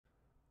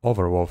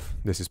Overwolf.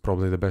 This is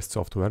probably the best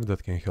software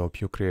that can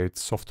help you create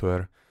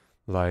software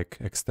like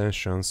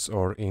extensions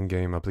or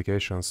in-game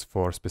applications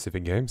for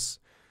specific games.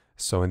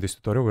 So in this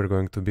tutorial we're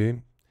going to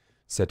be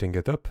setting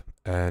it up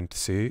and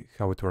see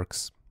how it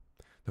works.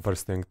 The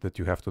first thing that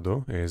you have to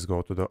do is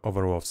go to the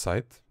Overwolf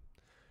site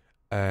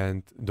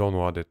and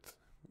download it.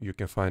 You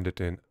can find it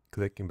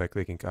by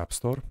clicking App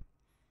Store.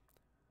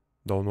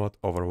 Download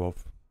Overwolf.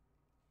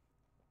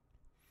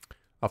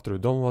 After you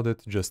download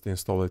it, just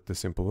install it the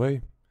simple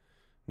way.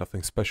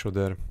 Nothing special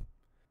there.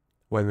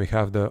 When we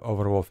have the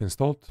Overwolf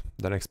installed,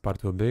 the next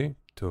part will be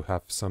to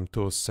have some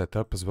tools set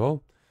up as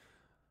well.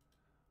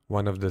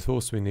 One of the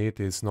tools we need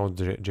is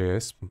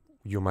Node.js.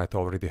 You might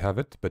already have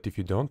it, but if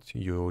you don't,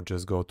 you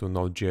just go to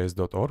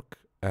nodejs.org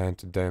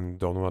and then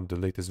download the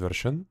latest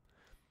version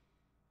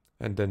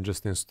and then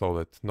just install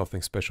it.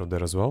 Nothing special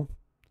there as well.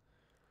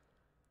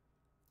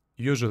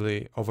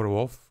 Usually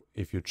Overwolf,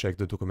 if you check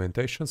the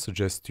documentation,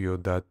 suggests you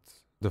that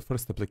the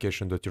first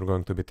application that you're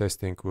going to be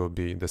testing will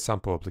be the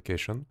sample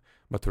application,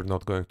 but we're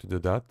not going to do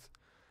that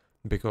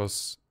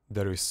because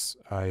there is,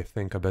 I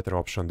think, a better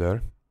option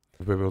there.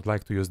 We would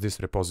like to use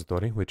this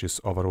repository, which is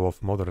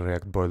Overwolf Modern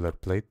React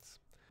Boilerplate.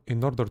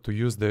 In order to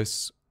use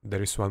this,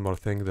 there is one more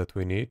thing that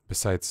we need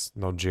besides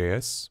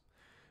Node.js.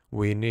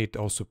 We need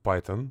also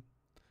Python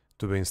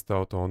to be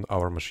installed on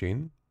our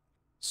machine.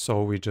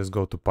 So we just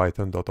go to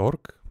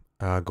python.org,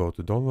 go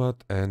to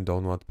download and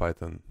download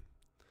Python.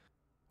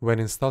 When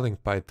installing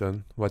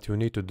Python, what you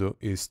need to do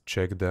is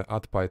check the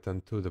add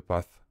Python to the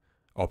path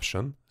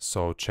option.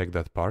 So check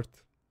that part.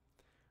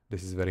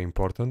 This is very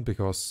important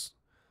because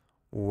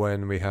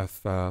when we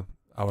have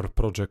our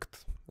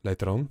project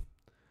later on,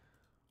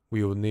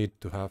 we will need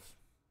to have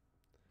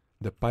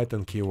the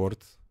Python keyword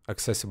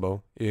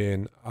accessible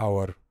in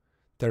our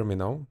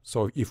terminal.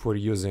 So if we're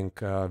using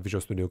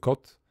Visual Studio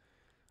Code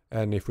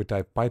and if we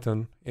type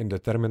Python in the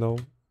terminal,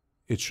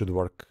 it should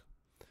work.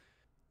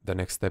 The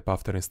next step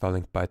after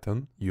installing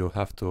Python, you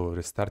have to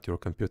restart your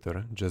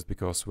computer, just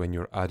because when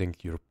you're adding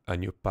a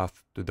new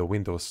path to the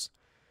Windows,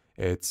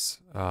 it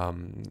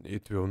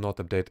will not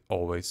update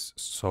always.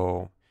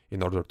 So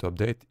in order to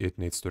update, it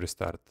needs to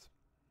restart.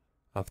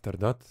 After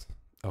that,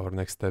 our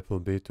next step will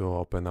be to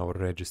open our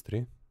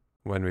registry.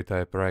 When we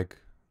type reg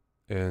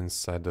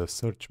inside the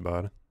search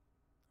bar,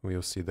 we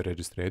will see the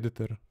Registry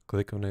Editor.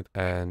 Click on it,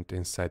 and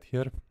inside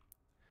here,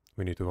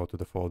 we need to go to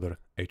the folder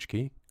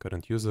HKey,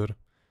 current user,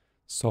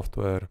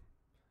 software,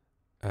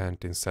 and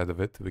inside of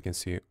it we can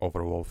see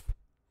Overwolf.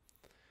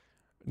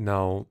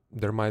 Now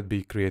there might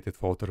be created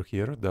folder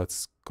here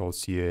that's called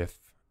CAF,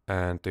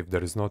 and if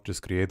there is not,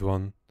 just create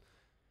one.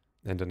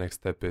 And the next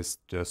step is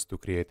just to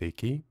create a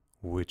key,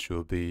 which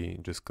will be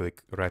just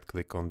right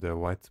click on the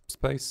white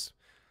space,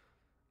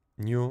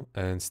 new,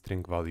 and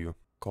string value.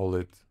 Call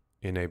it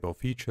enable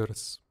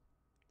features,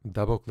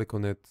 double click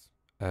on it,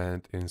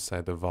 and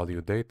inside the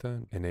value data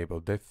enable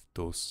dev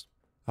tools.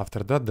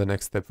 After that, the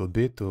next step will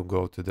be to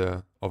go to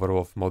the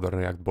Overwolf Modern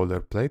React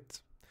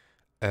Boilerplate,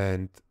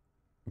 and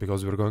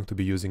because we're going to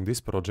be using this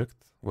project,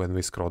 when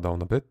we scroll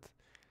down a bit,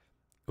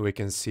 we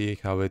can see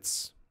how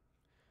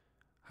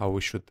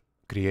we should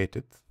create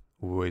it,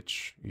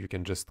 which you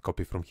can just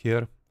copy from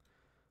here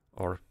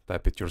or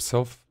type it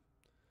yourself.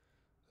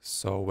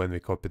 So when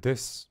we copy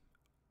this,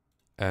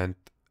 and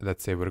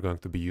let's say we're going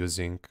to be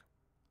using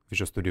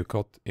Visual Studio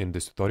Code in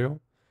this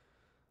tutorial,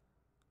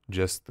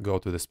 just go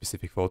to the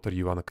specific folder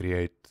you want to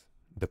create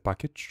the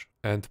package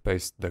and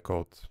paste the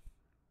code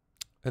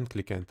and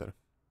click enter.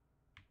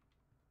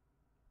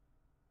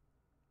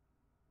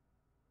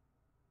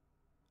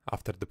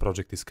 After the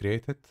project is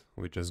created,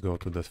 we just go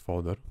to that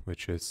folder,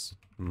 which is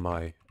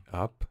my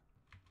app,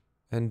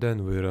 and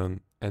then we run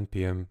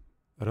npm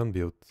run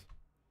build.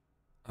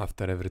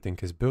 After everything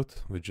is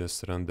built, we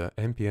just run the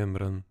npm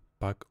run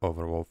pack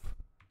overwolf.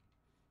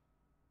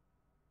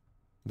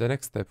 The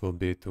next step will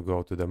be to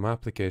go to the my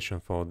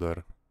application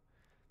folder.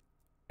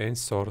 In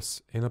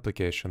source, in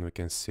application, we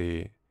can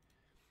see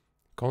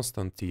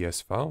constant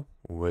TS file,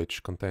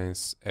 which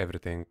contains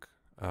everything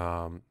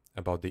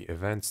about the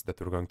events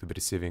that we're going to be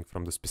receiving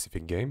from the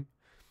specific game.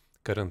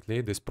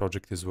 Currently, this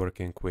project is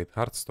working with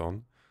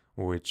Hearthstone,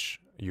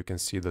 which you can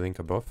see the link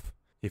above.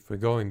 If we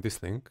go in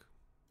this link,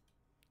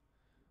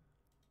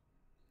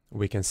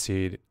 we can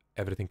see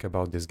everything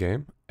about this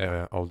game,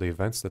 all the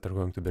events that are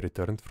going to be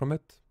returned from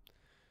it.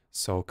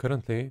 So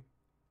currently,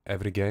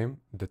 every game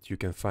that you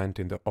can find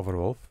in the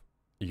Overwolf,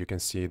 you can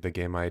see the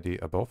game ID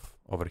above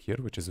over here,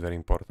 which is very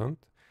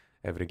important.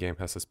 Every game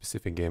has a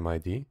specific game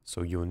ID,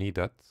 so you need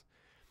that.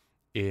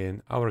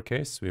 In our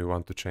case, we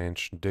want to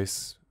change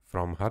this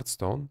from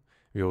Hearthstone.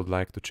 We would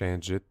like to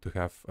change it to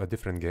have a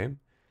different game,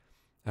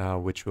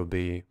 which will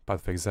be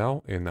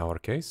Pathfixxl in our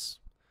case.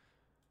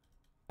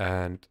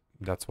 And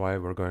that's why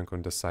we're going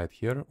on the side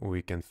here.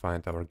 We can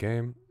find our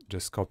game,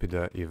 just copy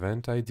the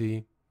event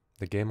ID,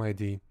 the game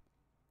ID,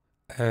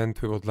 and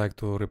we would like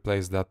to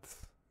replace that,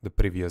 the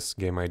previous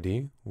game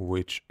ID,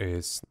 which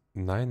is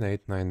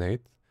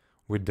 9898,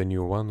 with the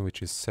new one,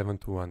 which is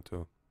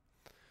 7212.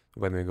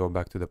 When we go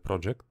back to the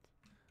project,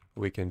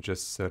 we can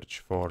just search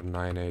for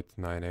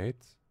 9898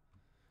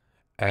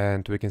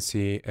 And we can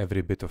see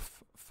every bit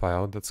of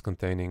file that's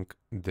containing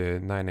the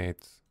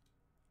 98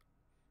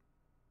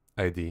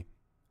 ID.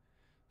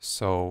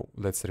 So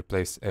let's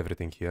replace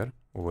everything here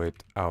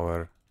with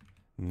our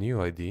new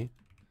ID.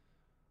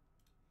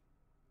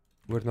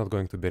 We're not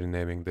going to be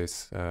renaming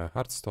this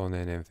Hearthstone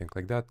and anything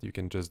like that. You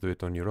can just do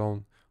it on your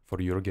own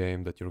for your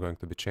game that you're going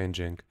to be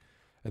changing.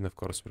 And of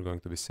course, we're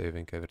going to be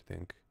saving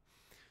everything.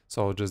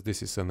 So just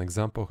this is an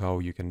example how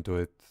you can do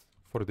it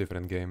for a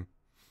different game.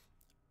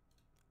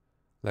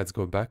 Let's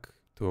go back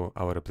to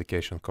our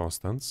application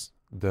constants.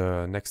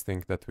 The next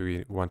thing that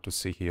we want to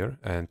see here,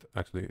 and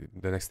actually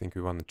the next thing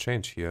we want to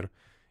change here,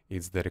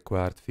 is the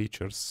required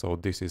features. So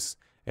this is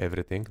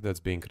everything that's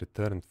being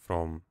returned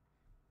from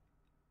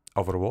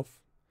Overwolf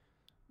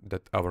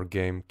that our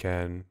game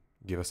can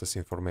give us as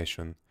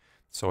information.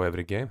 So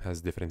every game has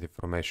different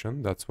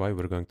information. That's why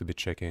we're going to be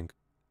checking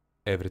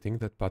everything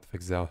that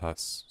Pathfixxl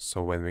has.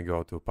 So when we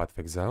go to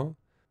Pathfixxl,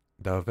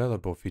 the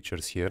available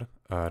features here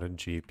are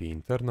GP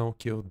internal,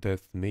 kill,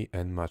 death, me,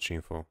 and match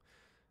info.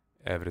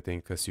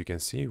 Everything, as you can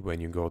see, when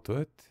you go to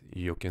it,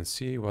 you can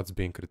see what's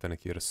being written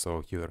here.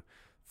 So here,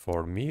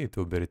 for me, it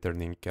will be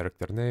returning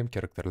character name,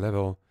 character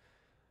level,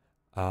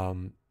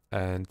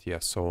 and yeah,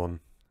 so on.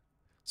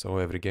 So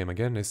every game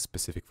again is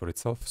specific for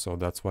itself. So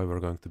that's why we're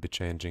going to be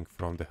changing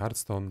from the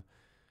Hearthstone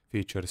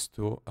features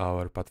to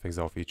our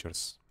Pathfixxl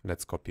features.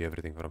 Let's copy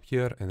everything from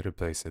here and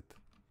replace it.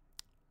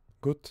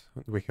 Good,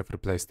 we have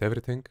replaced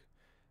everything.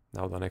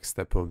 Now the next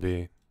step will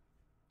be,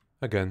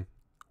 again,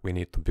 we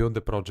need to build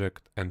the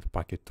project and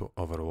pack it to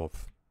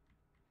Overwolf.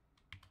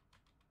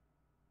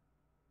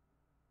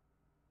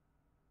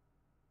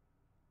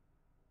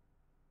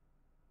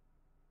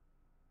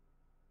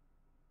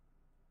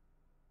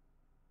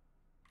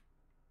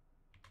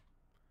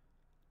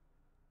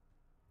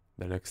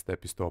 The next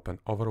step is to open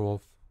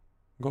Overwolf,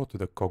 go to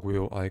the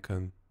cogwheel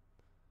icon,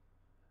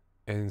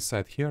 and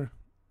inside here,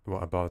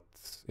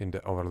 in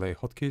the overlay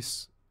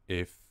hotkeys,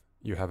 if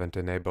you haven't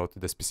enabled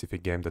the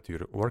specific game that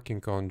you're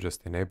working on,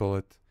 just enable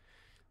it.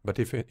 But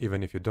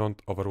even if you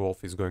don't,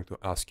 Overwolf is going to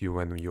ask you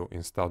when you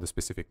install the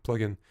specific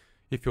plugin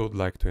if you would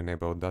like to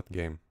enable that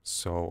game.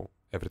 So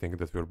everything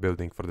that we're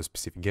building for the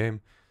specific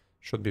game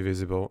should be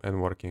visible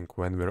and working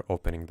when we're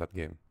opening that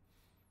game.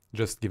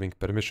 Just giving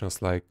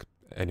permissions like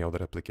any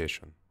other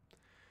application.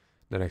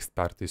 The next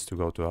part is to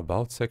go to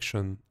About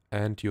section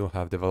and you'll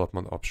have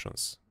development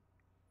options.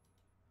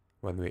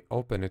 When we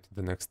open it,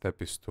 the next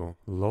step is to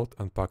load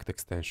Unpacked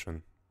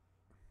extension.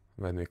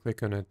 When we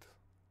click on it,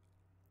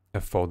 a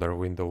folder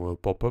window will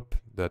pop up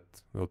that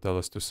will tell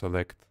us to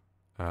select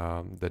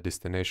the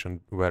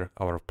destination where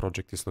our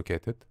project is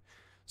located.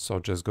 So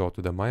just go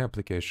to the My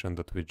application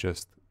that we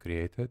just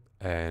created,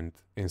 and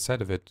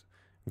inside of it,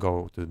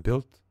 go to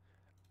Build,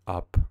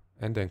 App,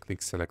 and then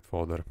click Select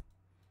Folder.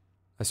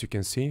 As you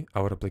can see,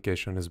 our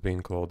application is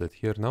being loaded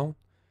here now,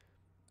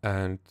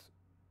 and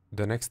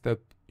the next step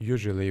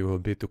usually will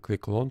be to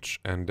click Launch,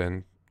 and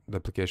then the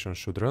application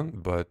should run,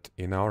 but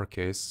in our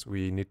case,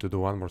 we need to do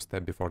one more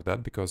step before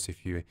that, because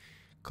if you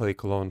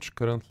click Launch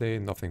currently,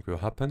 nothing will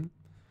happen.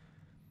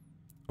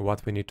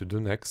 What we need to do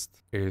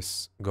next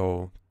is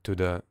go to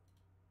the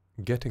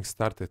Getting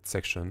Started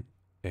section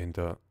in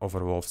the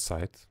Overwolf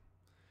site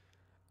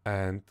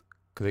and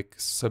click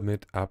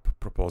Submit App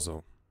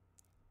Proposal.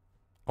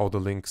 All the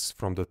links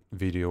from the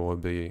video will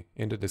be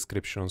in the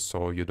description,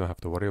 so you don't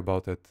have to worry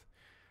about it.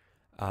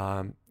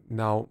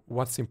 Now,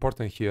 what's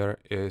important here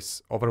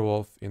is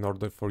Overwolf, in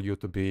order for you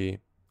to be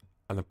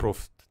an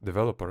approved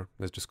developer,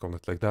 let's just call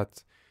it like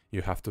that,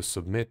 you have to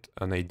submit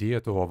an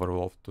idea to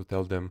Overwolf to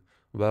tell them,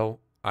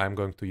 well, I'm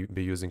going to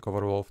be using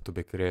Overwolf to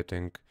be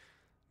creating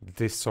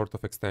this sort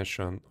of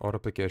extension or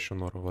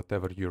application or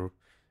whatever you're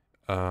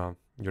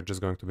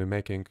just going to be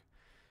making.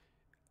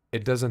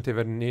 It doesn't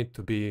even need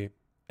to be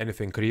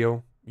anything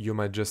real. You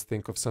might just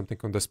think of something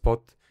on the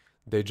spot.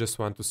 They just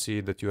want to see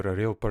that you're a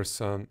real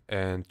person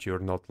and you're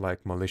not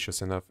like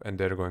malicious enough, and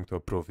they're going to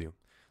approve you.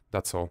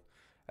 That's all.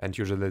 And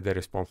usually they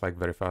respond like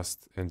very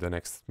fast in the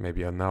next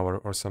maybe an hour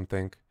or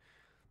something.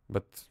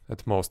 But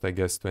at most, I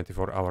guess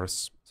 24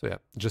 hours. So yeah,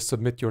 just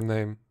submit your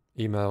name,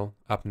 email,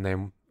 app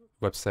name,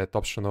 website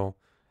optional,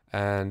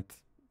 and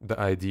the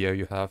idea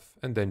you have,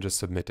 and then just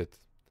submit it.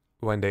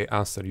 When they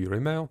answer your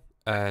email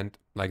and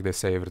like they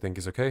say everything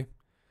is okay,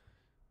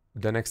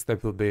 the next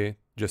step will be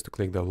just to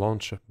click the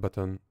launch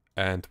button,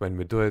 and when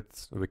we do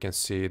it, we can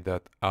see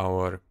that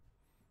our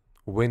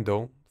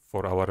window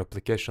for our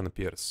application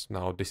appears.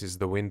 Now this is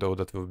the window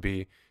that will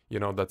be,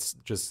 that's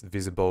just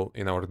visible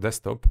in our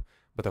desktop,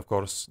 but of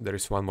course there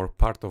is one more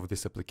part of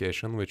this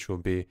application, which will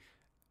be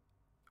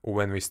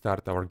when we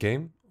start our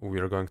game, we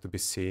are going to be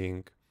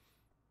seeing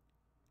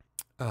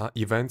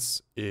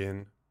events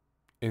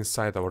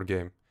inside our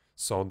game.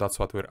 So that's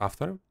what we're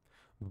after.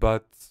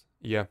 But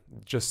yeah,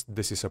 just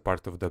this is a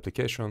part of the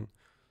application.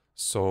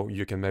 So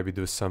you can maybe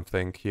do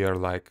something here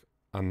like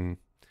on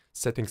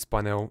settings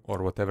panel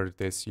or whatever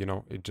it is,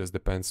 it just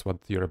depends what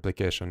your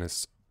application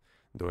is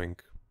doing.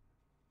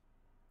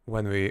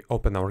 When we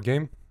open our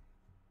game,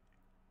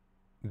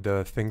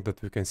 the thing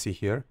that we can see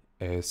here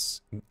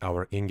is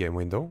our in-game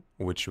window,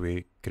 which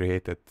we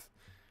created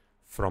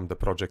from the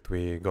project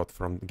we got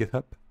from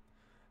GitHub.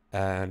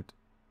 And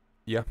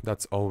yeah,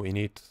 that's all we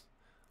need.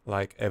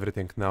 Like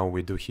everything now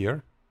we do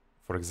here.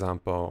 For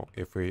example,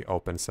 if we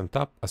open some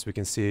tab, as we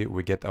can see,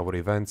 we get our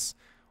events.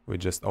 We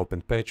just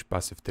open page,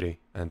 passive tree.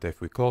 And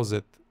if we close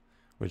it,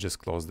 we just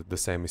close it. The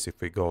same as if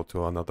we go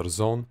to another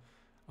zone,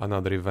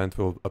 another event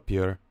will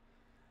appear,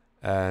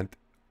 and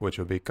which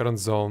will be current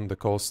zone, the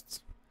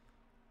cost.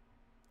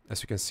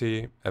 As you can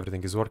see,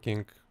 everything is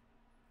working,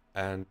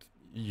 and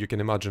you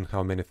can imagine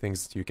how many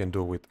things you can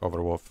do with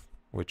Overwolf,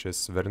 which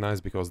is very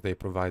nice because they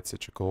provide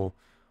such a cool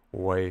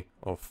way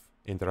of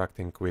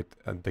interacting with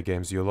the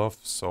games you love.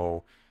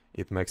 So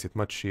it makes it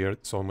much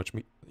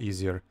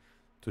easier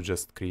to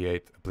just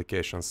create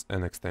applications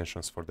and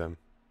extensions for them.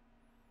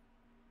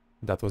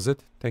 That was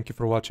it. Thank you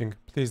for watching.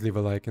 Please leave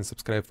a like and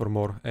subscribe for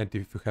more. And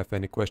if you have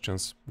any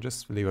questions,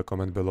 just leave a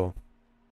comment below.